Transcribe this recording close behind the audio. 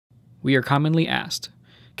We are commonly asked,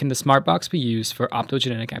 can the SmartBox be used for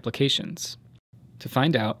optogenetic applications? To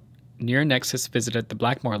find out, NeurNexus visited the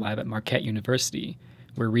Blackmore Lab at Marquette University,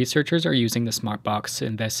 where researchers are using the SmartBox to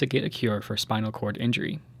investigate a cure for spinal cord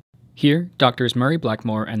injury. Here, Doctors Murray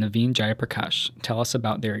Blackmore and Naveen Jayaprakash tell us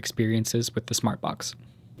about their experiences with the SmartBox.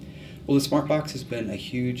 Well, the SmartBox has been a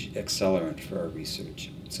huge accelerant for our research.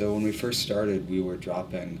 So when we first started, we were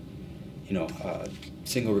dropping, a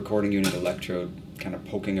single recording unit electrode kind of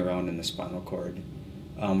poking around in the spinal cord.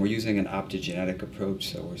 We're using an optogenetic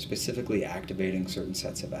approach, so we're specifically activating certain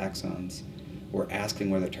sets of axons. We're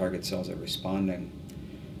asking whether target cells are responding.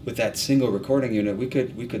 With that single recording unit, we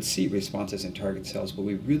could see responses in target cells, but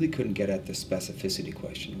we really couldn't get at the specificity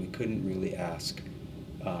question. We couldn't really ask,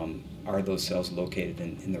 are those cells located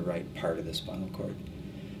in the right part of the spinal cord?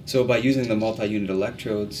 So by using the multi-unit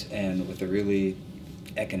electrodes and with a really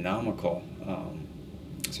economical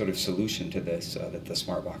sort of solution to this that the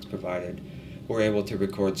SmartBox provided, we're able to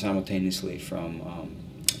record simultaneously from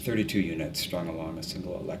 32 units strung along a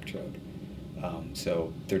single electrode.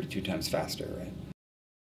 So 32 times faster, right?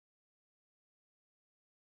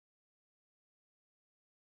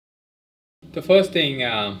 The first thing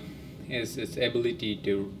is its ability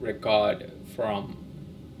to record from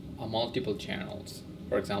multiple channels,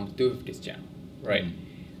 for example, 250 channel, right?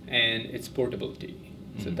 And its portability.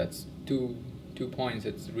 So that's two points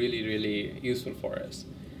that's really useful for us.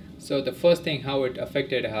 So the first thing, how it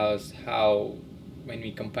affected us, how when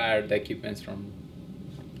we compared the equipments from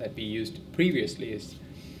that we used previously, is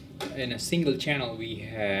in a single channel we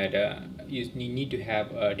had you need to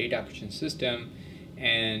have a data acquisition system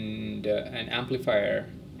and an amplifier,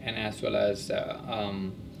 and as well as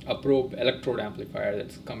a probe electrode amplifier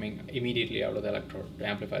that's coming immediately out of the electrode to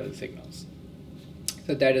amplify the signals.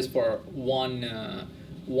 So that is for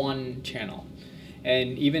one channel,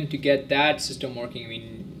 and even to get that system working,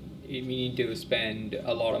 we need to spend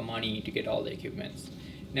a lot of money to get all the equipments.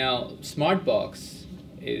 Now, SmartBox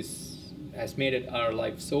has made our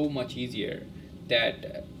life so much easier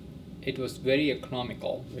that it was very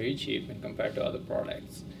economical, very cheap when compared to other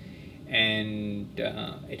products, and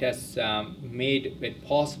it has made it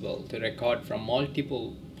possible to record from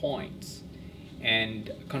multiple points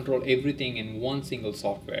and control everything in one single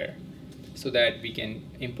software, so that we can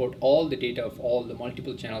import all the data of all the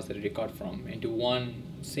multiple channels that we record from into one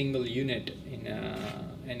single unit in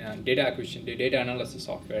a data acquisition, data analysis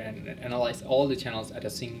software, and analyze all the channels at a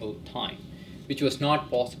single time, which was not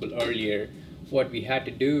possible earlier. What we had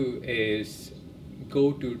to do is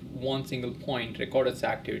go to one single point, record its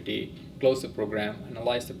activity, close the program,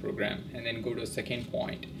 analyze the program, and then go to a second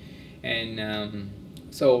point. And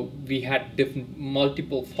so we had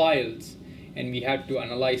multiple files, and we had to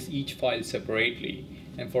analyze each file separately.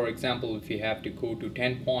 And for example, if we have to go to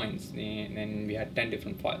 10 points, then we had 10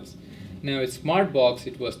 different files. Now with SmartBox,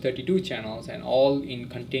 it was 32 channels and all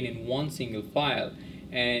contained in one single file,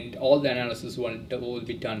 and all the analysis will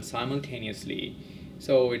be done simultaneously.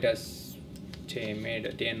 So it has made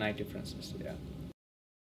a day and night differences. Yeah.